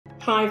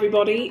Hi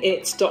everybody,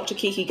 it's Dr.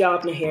 Kikie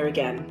Gardner here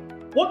again.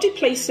 What do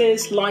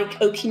places like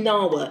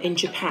Okinawa in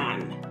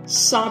Japan,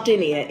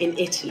 Sardinia in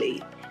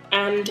Italy,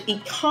 and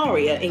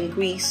Ikaria in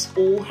Greece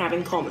all have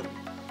in common?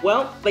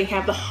 Well, they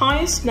have the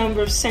highest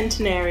number of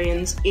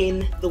centenarians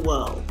in the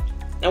world.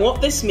 Now what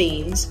this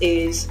means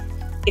is,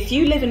 if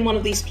you live in one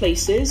of these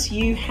places,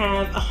 you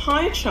have a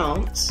higher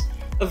chance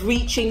of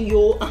reaching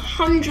your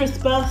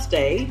 100th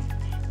birthday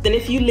than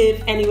if you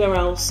live anywhere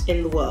else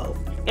in the world.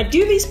 Now,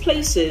 do these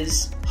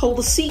places hold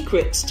the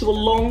secrets to a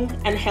long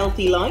and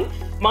healthy life?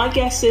 My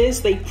guess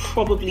is they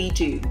probably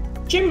do.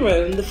 Jim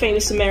Rohn, the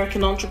famous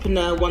American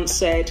entrepreneur, once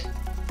said,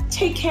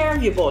 "Take care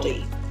of your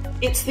body.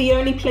 It's the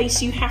only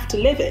place you have to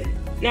live in."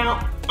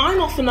 Now,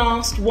 I'm often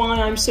asked why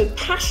I'm so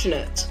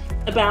passionate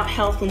about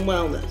health and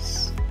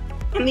wellness.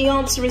 And the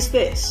answer is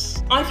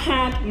this: I've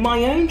had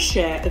my own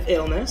share of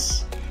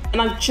illness, and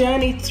I've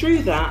journeyed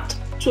through that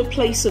to a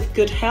place of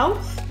good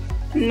health,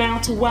 and now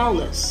to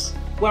wellness,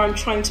 where I'm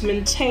trying to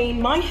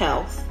maintain my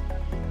health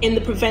in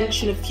the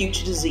prevention of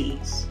future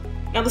disease.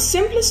 Now, the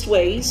simplest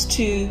ways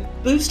to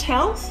boost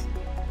health,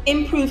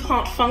 improve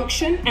heart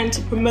function, and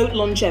to promote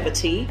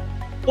longevity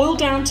boil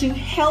down to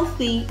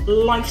healthy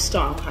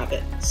lifestyle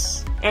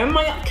habits. Now, in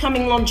my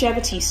upcoming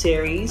longevity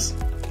series,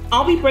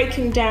 I'll be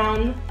breaking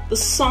down the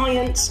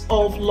science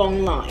of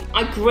long life.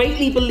 I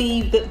greatly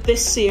believe that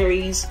this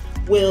series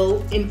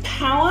will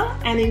empower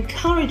and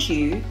encourage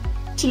you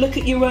to look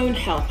at your own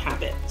health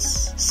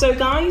habits. So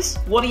guys,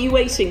 what are you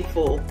waiting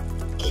for?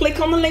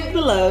 Click on the link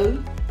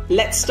below.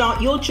 Let's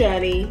start your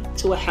journey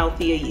to a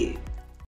healthier you.